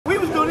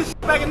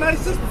back in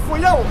 96 before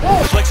y'all were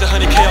born. Flex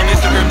 100K on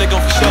Instagram, they gon'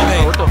 for show,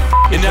 hey. What the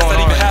f*** and that's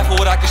not even half of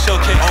what I can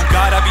showcase. On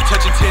God, I be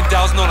touching 10,000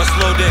 on a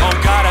slow day. On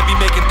God, I be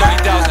making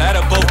 30,000 out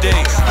of both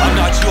days. I'm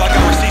not you, I got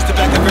receipts to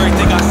back up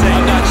everything I say.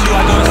 I'm not you,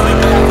 I go to sleep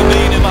with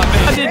 $500,000 in my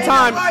veins. Y'all did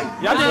time.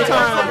 Y'all did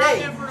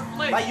time.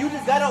 Like, you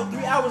just got out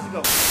 3 hours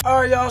ago.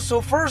 Alright, y'all,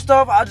 so first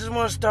off, I just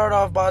want to start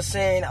off by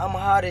saying I'm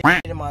hot as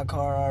shit in my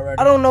car already.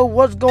 I don't know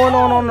what's going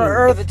on the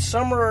earth, if it's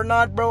summer or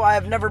not, bro. I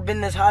have never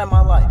been this high in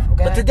my life,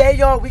 okay? But today,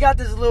 y'all, we got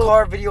this little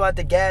car video at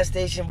the gas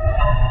station.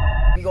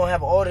 We gonna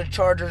have all the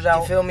chargers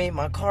out, you feel me?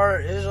 My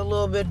car is a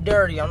little bit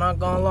dirty, I'm not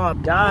gonna lie.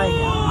 Dying.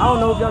 I don't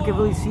know if y'all can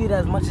really see it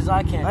as much as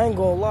I can. I ain't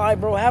gonna lie,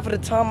 bro. Half of the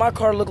time, my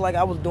car looked like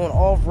I was doing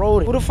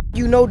off-roading. Who the f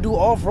you know do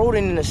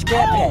off-roading in a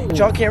scat pack? But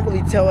y'all can't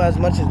really tell as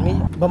much as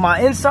me. But my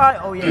inside,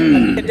 oh yeah,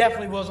 it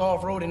definitely was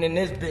off-roading in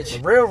this bitch.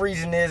 The real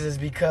reason is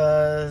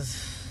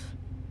because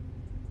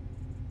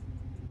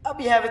I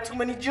be having too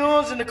many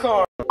jewels in the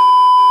car.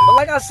 But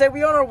like I said,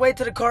 we on our way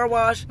to the car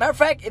wash. Matter of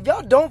fact, if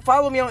y'all don't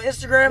follow me on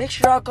Instagram, make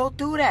sure y'all go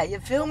do that. You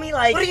feel me?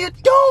 Like, what are you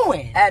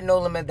doing? At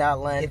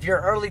NoLimit.land. If you're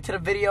early to the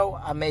video,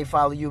 I may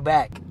follow you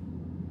back.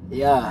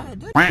 Yeah.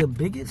 That's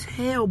big as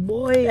hell,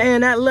 boy.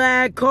 And that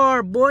lad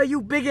car, boy,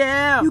 you big as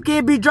hell. You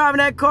can't be driving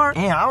that car.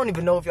 Damn, I don't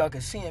even know if y'all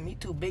can see him. He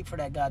too big for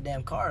that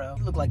goddamn car, though.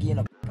 He look like he in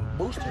a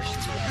booster shit.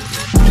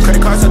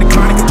 Credit cards are the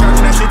chronic and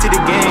charging that shit to the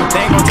game.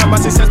 They ain't gonna talk about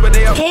success, but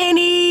they are.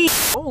 Kenny!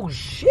 Oh,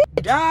 shit.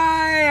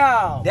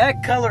 Damn.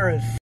 That color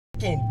is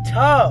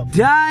tough.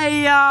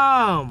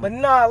 Damn. But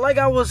nah, like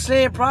I was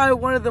saying, probably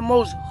one of the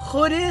most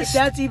hoodest, if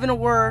that's even a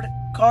word,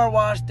 car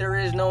wash there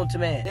is known to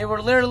man. They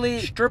were literally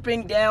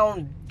stripping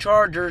down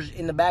chargers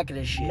in the back of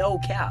this shit. No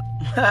cap.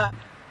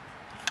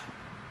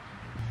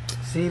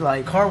 See,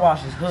 like, car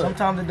wash is hood.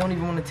 Sometimes they don't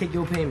even want to take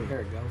your payment. There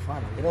we go,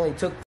 finally. It only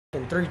took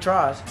 3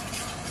 tries.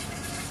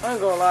 I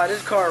ain't gonna lie,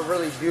 this car is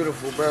really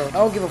beautiful, bro. I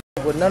don't give a f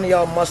what none of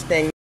y'all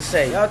Mustang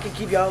say. Y'all can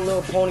keep y'all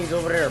little ponies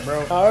over there,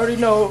 bro. I already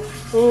know.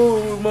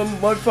 Oh, my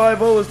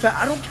 5.0 is fat.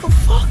 I don't give a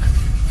fuck.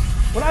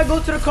 When I go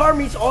to the car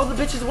meets, all the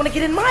bitches want to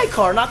get in my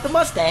car, not the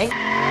Mustang.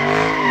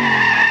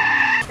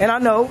 And I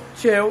know,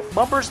 chill.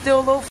 Bumper's still a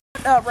little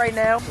f***ed up right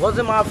now.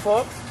 Wasn't my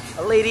fault.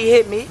 A lady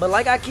hit me. But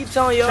like I keep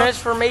telling y'all,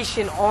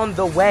 transformation on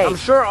the way. I'm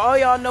sure all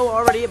y'all know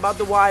already about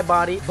the wide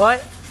body,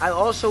 but I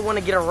also want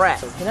to get a wrap.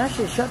 Can that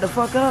shit shut the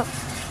fuck up?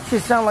 It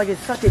sound like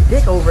it's such a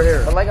dick over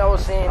here. But like I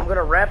was saying, I'm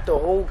gonna wrap the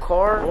whole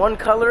car one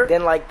color,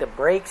 then like the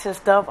brakes and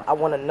stuff, I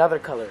want another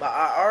color. But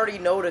I already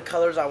know the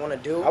colors I want to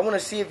do. I want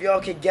to see if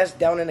y'all can guess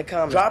down in the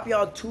comments. Drop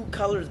y'all 2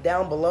 colors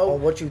down below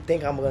on what you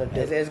think I'm gonna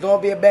do. It's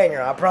gonna be a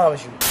banger, I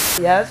promise you.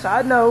 Yes,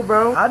 I know,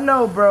 bro. I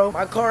know, bro.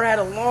 My car had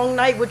a long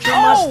night with your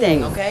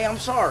Mustang, okay? I'm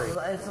sorry.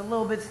 It's a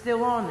little bit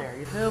still on there,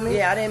 you feel me?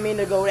 Yeah, I didn't mean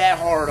to go that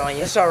hard on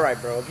you. It's alright,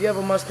 bro. If you have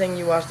a Mustang,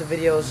 you watch the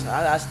videos,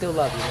 I still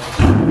love you,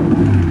 man.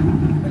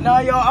 Nah,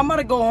 y'all, I'm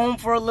gonna go home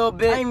for a little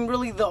bit. I'm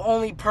really the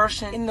only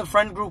person in the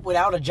friend group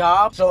without a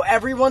job. So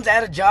everyone's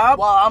at a job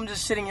while I'm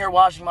just sitting here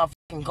washing my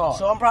fucking car.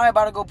 So I'm probably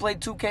about to go play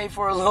 2K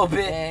for a little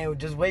bit and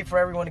just wait for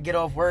everyone to get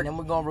off work. And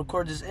we're gonna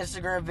record this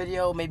Instagram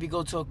video, maybe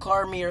go to a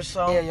car meet or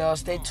something. Yeah, y'all,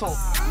 stay tuned.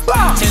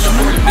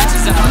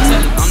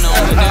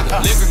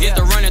 Get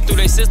the running through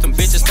their system.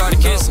 Bitches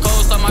started kissing.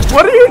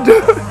 What are you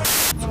doing?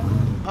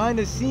 Behind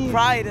the scenes,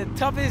 probably the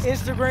toughest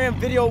Instagram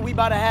video we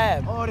about to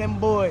have. All them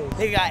boys.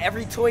 They got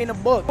every toy in the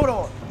book. Hold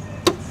on.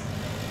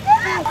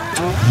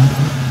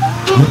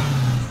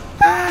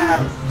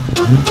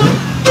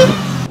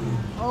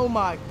 Oh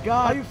my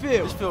God. How you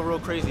feel? Just feel real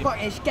crazy.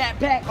 Fucking scat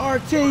pack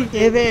RT.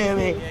 Yeah,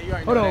 man.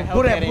 Hold on.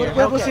 Hold on.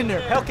 What's in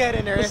there? Hellcat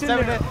in there. What's in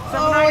there?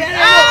 Oh,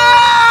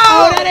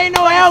 that ain't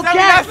no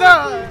Hellcat.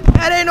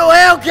 That ain't no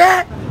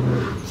Hellcat.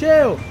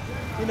 Chill.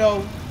 You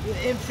know,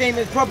 the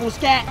infamous purple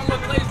scat. I'm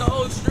gonna glaze the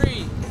whole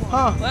street.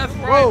 Huh? Left,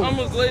 right, I'm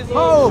gonna glaze the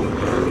whole street.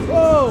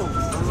 Whoa.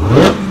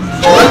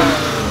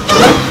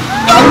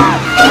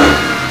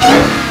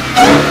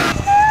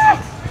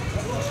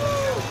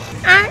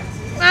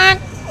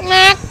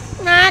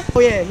 Oh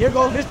yeah, here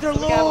goes Mr.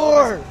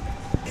 Lord.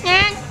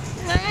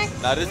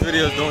 Now this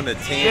video is doing the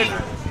 10.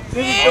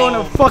 This is doing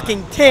a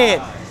fucking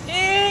 10.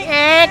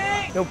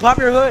 Yo, pop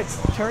your hood,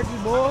 turkey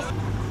boy.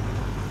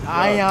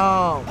 I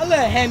a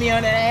little Hemi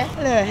on that ass.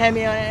 A little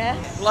Hemi on that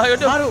ass. Like what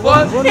the fuck?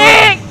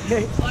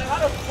 Like how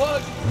the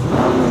fuck?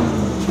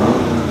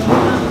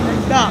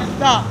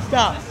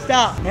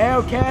 Stop.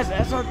 Hellcat,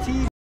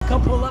 SRT,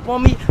 come pull up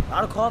on me.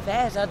 I'll call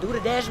fast. I do the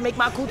dash and make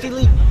my coochie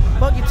leak.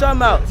 Fuck you talking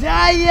about?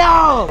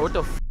 Damn! What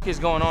the fuck is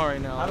going on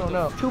right now? I don't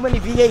know. Too many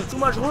V8, too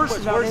much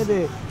horses out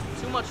there.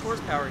 Too much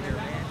horsepower here,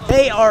 man.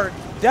 They are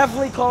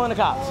definitely calling the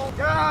cops.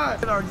 God.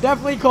 They are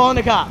definitely calling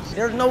the cops.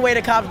 There's no way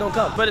the cops don't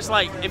come. But it's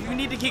like, if you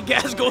need to get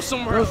gas, go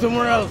somewhere else. Go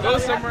somewhere else. Go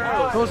somewhere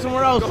else. Go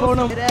somewhere else. Hold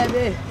on.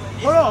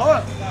 Hold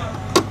on.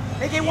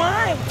 Make it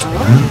wine.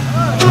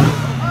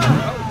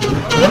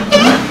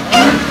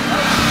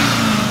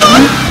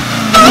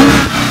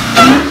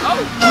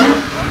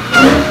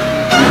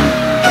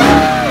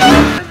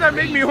 Does that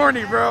make me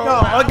horny, bro? No,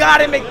 I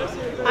gotta make.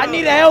 I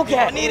need a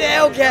Hellcat. I need a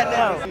Hellcat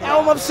now. Now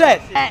I'm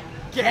upset.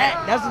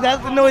 Cat.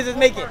 That's the noise it's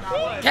making.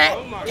 Cat.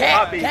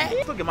 Cat.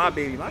 Look at my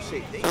baby, my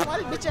shit. Why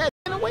this bitch ass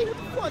in the way? What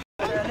the fuck?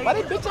 Why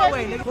this bitch ass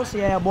Wait,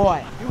 pussy ass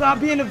boy. You gotta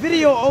be in the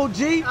video,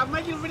 OG. I'm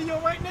making a video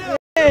right now.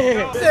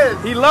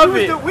 Yeah. He loved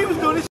it. We was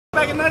doing this shit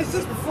back in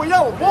 96 before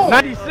y'all were born.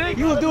 96?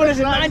 You was doing this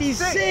in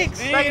 96.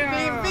 Back in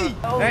DMV.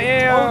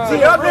 Damn.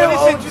 Y'all doing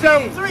this shit in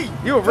 2003.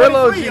 You a real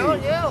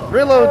OG.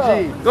 Real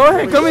OG. Go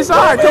ahead, come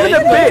inside. Come in the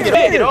pit.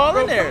 Get all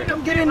in there.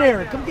 Come get in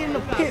there. Come get in the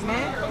pit,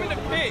 man. Come in the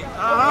pit.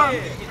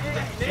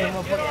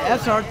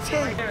 SRT.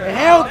 The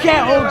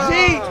Hellcat OG.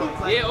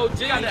 Yeah, OG.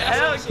 The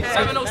Hellcat.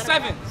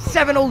 707.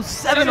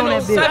 707 on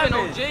that bitch. 707,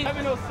 OG.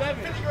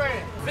 707.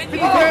 50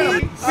 grand.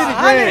 100.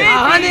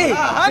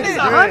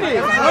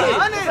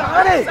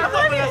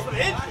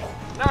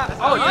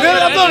 Oh,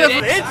 I'm doing this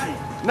for the engine.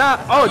 Nah,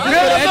 oh, just for the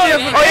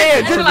engine. Oh,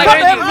 yeah, just like for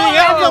the everything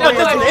else. I'm talking about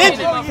just for the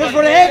engine. Just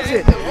for the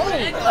engine.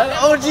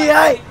 OG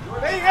hype.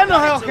 They ain't had no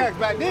Hellcats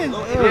back then. Yeah,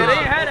 they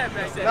ain't had that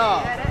back then.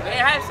 Nah. They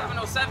ain't had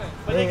 707,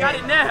 but they got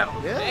it now.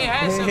 Yeah. They ain't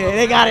had 707. Yeah,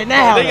 they got it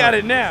now. They got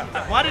it now.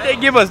 Why did they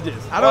give us this?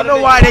 I don't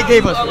know why they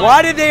gave us.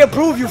 Why did they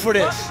approve you for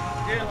this?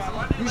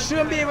 You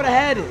shouldn't be able to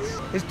have this.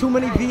 There's too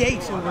many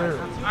V8s over here.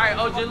 All right,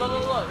 OJ, look.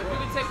 If you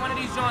could take one of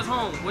these joints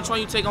home, which one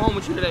you taking home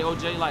with you today,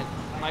 OJ? Like,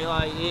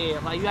 yeah,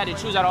 like you had to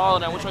choose out of all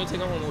of them. Which one you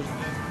taking home with you?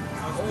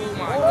 Oh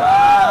my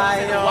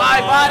God!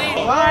 Wide body.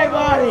 Wide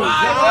body.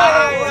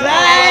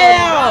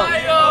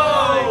 Damn.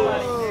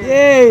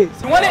 Yay.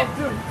 You want it?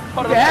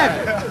 Hold on.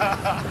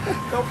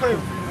 Don't play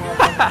with me.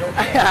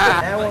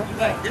 That one.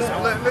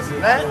 Listen,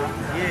 that?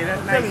 Yeah,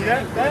 that's nice.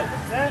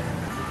 That?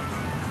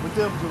 With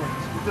them joints.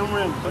 With them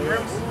rims.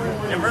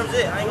 Them rims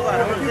it. I ain't gonna lie,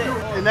 them rims it.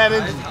 And that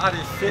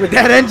engine. With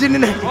that engine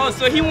in it. Oh,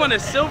 so he want a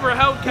silver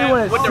Hellcat He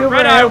want a with the silver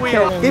red-eye Hellcat.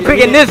 wheel. He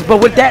picking this, but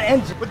with that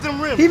engine. With them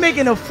rims. He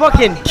making a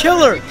fucking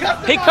killer.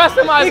 He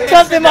customized He it.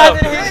 customized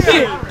his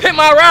shit. Pit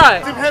my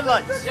ride. Them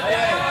headlights.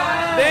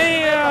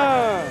 Damn.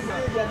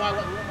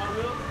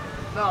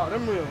 No,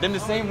 them rims. Them the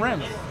same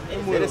rims.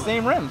 They're the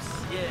same rims.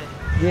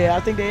 Yeah, I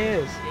think they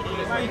is.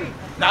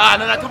 Nah,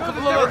 come a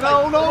little bit.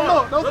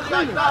 No. Don't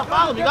clean it. You gotta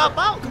follow him.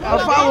 I'll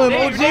follow him,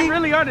 They OG.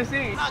 really are the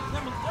same.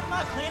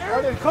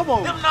 Come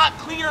on. Them not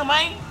cleaner,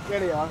 man. There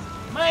they are.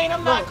 Man,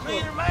 I'm not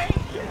cleaner, man.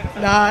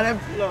 Nah, that.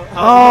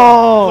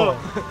 Oh.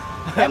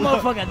 That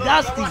motherfucker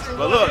dusty.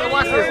 But look,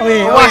 Watch this. Oh,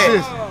 yeah. Watch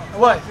this.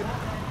 What?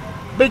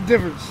 Big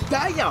difference.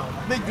 Damn.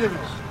 Big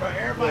difference.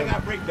 everybody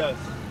got brake dust.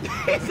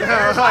 Hey,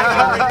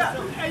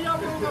 y'all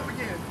roll them up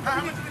again.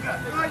 Y'all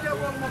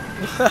roll them up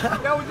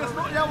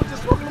again. Y'all was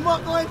just smoking them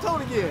up. Go ahead and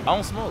told again. I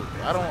don't smoke.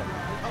 I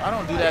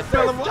don't do that.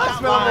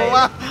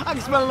 I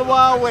can smell them a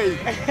wild way.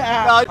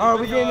 All right,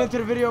 we getting into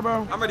the video,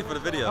 bro. I'm ready for the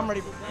video. I'm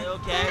ready.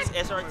 Hellcats,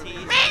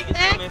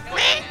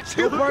 SRTs,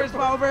 Two birds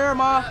fly over here,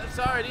 ma.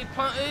 Sorry, these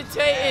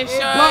puntating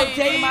Pump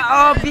take my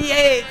all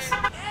V8s.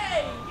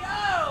 Hey,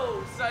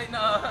 yo! Say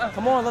no.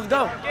 Come on, let's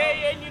go.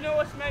 Yeah, you know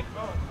what's next?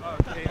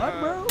 Okay. What,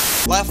 bro?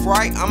 Left,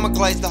 right, I'ma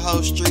glaze the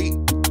whole street.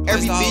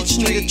 Every bitch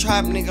need a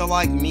trap nigga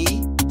like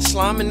me.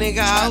 Slime a nigga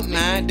out,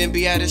 nah, then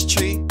be at his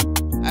tree.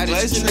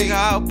 Glaze a nigga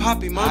out,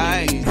 poppy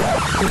money.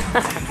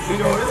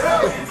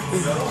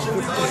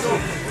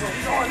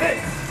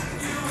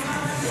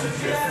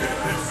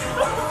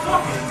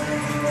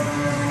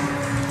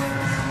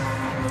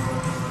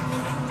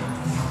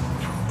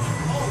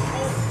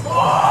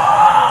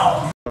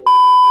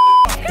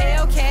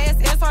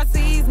 Hellcats,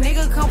 SRTs,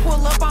 nigga come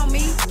pull up on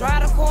me.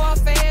 Drive the car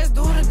fast,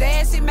 do the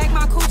dash, it make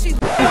my coochie.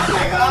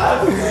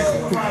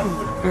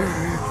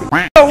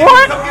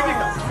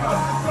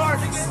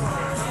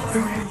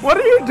 What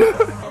are you doing?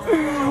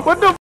 What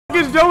the f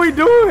is Joey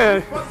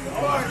doing?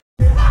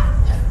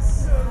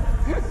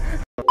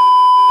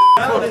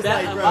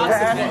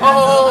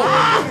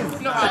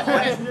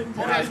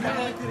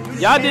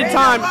 Y'all did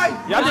time.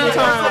 Y'all did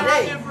time.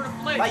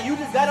 Like you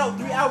just got out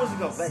 3 hours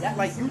ago.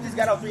 Like you just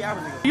got out 3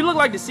 hours ago. You look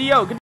like the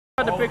CEO. Get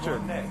out the picture.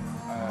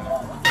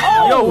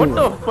 Yo, what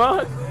the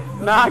fuck?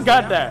 Nah, I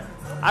got that.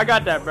 I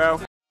got that, bro.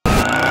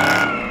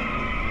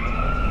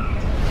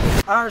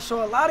 Alright,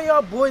 so a lot of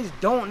y'all boys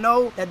don't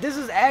know that this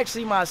is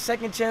actually my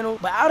second channel,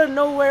 but out of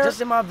nowhere, just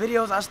in my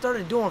videos, I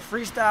started doing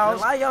freestyles. A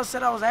lot of y'all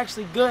said I was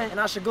actually good and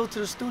I should go to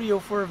the studio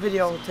for a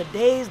video.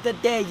 Today's the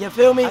day, you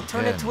feel me? I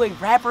turned into a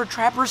rapper,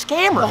 trapper,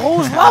 scammer. The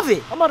hoes love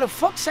it. I'm about to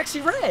fuck Sexy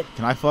Red.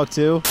 Can I fuck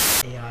too?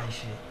 AI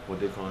shit. What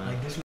they calling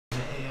Like this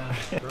AI.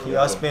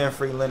 Y'all spam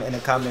free lint in the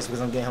comments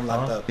because I'm getting him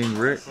locked up. King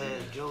Rick.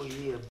 Joey,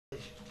 yeah,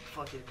 bitch.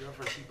 Fuck his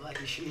girlfriend, she black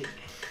as shit.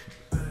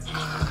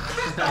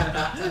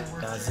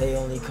 Zay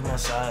only come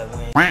outside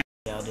when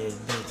out there,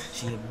 bitch.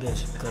 She a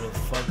bitch. Could've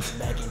fucked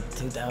back in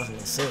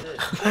 2006.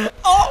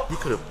 Oh! You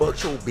could have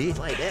fucked your bitch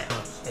like that.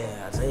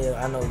 Yeah, Isaiah,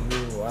 I know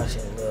you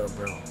watching love,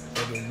 bro.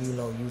 Nigga, you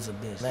know you's a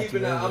bitch. Like you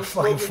know you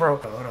fucking fro.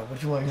 Hold on,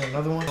 what you want to hear?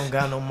 Another one? Don't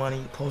got no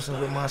money. Posting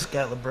with my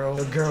scallop, bro.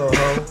 The girl,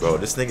 ho. Bro,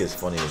 this nigga is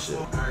funny as shit.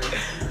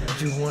 But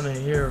you want to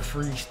hear a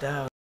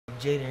freestyle?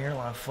 Jaden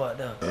hairline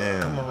fucked up.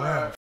 Damn. Come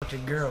around. Fuck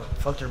your girl.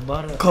 Fucked her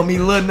butt up. Call me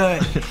Lil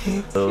Nut.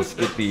 Little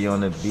Skippy on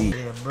the beat.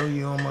 Yeah, bro,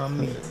 you on my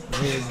meat.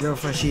 Yeah,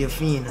 girlfriend, she a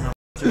fiend. And I'm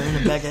You're in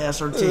the back of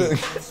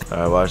SRT.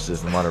 Alright, watch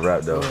this. I'm on a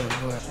rap though. Go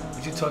ahead.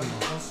 What you talking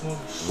about?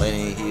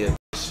 Lenny, he a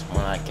bitch.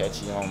 When I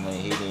catch you on me,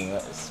 he didn't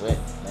wet the sweat.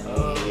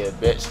 Lenny, he a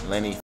bitch.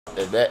 Lenny,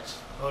 the bitch.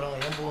 Hold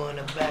on, young boy in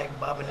the back,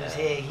 bobbing his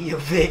head. He a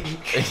Vic.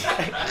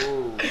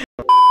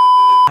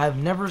 I've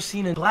never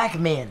seen a black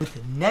man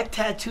with neck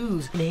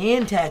tattoos and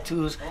hand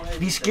tattoos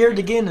be scared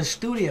to get in the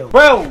studio.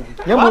 Bro,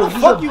 why the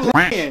fuck you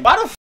lying? Why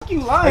the fuck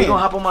you lying? Are you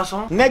gonna hop on my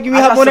song? Neck, you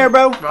hop on there,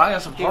 bro? Bro, I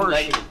got some hard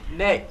shit.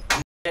 Neck.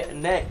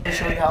 Let's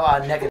show you how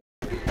I neck it.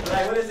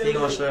 He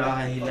gonna show you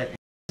how he neck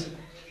it.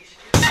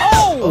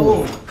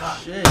 Oh! God.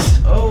 Shit.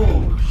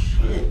 Oh,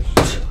 shit.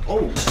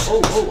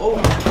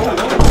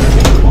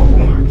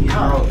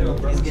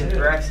 He's getting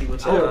Thraxy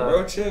with you.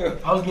 Bro, chill.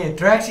 I was getting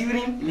Thraxy with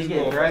him? He's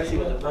getting Thraxy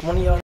with him. One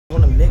of y'all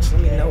want to mix?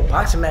 Let me know.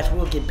 Boxing match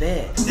will get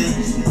bad.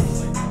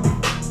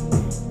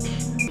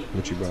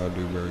 What you about to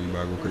do, bro? You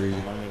about to go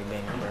crazy?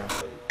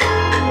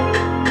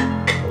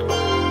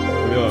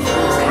 Bro,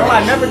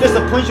 I never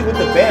disappoint you with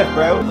the bath,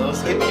 bro. Little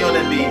Skippy on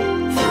that beat.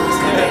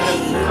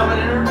 Coming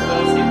in here?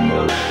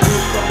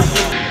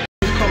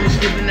 Call me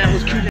Skippy, that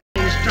was cute.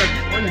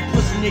 When the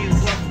pussy niggas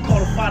bluff, call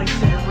the body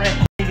cigarette.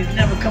 Niggas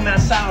never come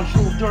outside on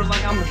full doors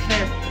like I'm the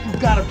fan. You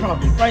got a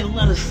problem. Write a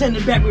letter, send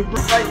it back with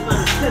bread. Write a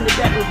letter, send it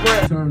back with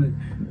bread. Charlie,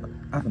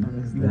 I can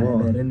you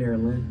had that in there,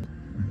 Lynn.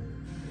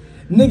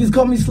 Niggas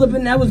caught me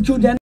slipping, that was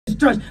cute. That nigga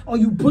stretch. Oh,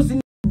 you pussy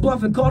niggas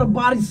bluffing, call the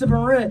body sipping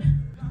red.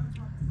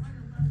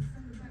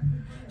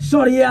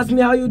 Shorty asked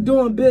me how you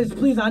doing, bitch.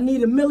 Please, I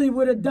need a milli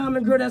with a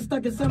diamond girl that's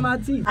stuck inside my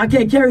teeth. I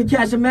can't carry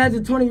cash,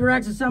 imagine 20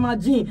 racks inside my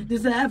jean.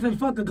 This a F and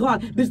fuck a Glock,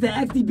 bitch, the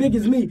XD big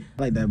as me.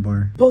 I like that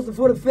bar. Posted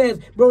for the feds,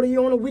 bro,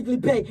 you on a weekly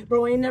pay.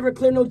 Bro, ain't never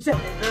clear no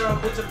check.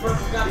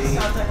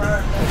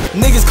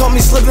 Niggas caught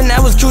me slipping,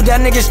 that was cute,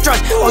 that nigga struck.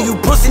 Oh, you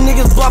pussy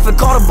niggas bluffing,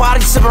 call the body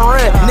sipping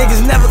red.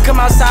 Niggas never come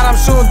outside, I'm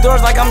shooting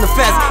doors like I'm the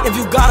feds. If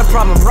you got a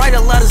problem, write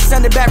a letter,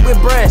 send it back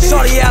with bread.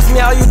 Shorty asked me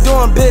how you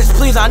doing, bitch.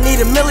 Please, I need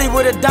a milli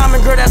with a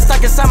diamond girl that's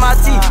stuck inside my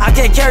teeth. I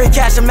can't carry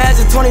cash,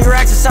 imagine 20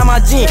 racks inside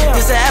my jean.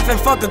 This a F and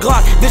fuck a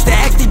Glock, bitch, the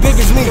XD big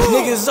as me.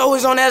 Niggas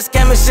always on that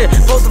scamming shit,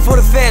 posted for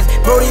the feds.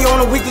 Bro, you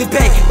on a weekly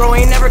pay. Bro,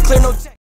 ain't never clear no check.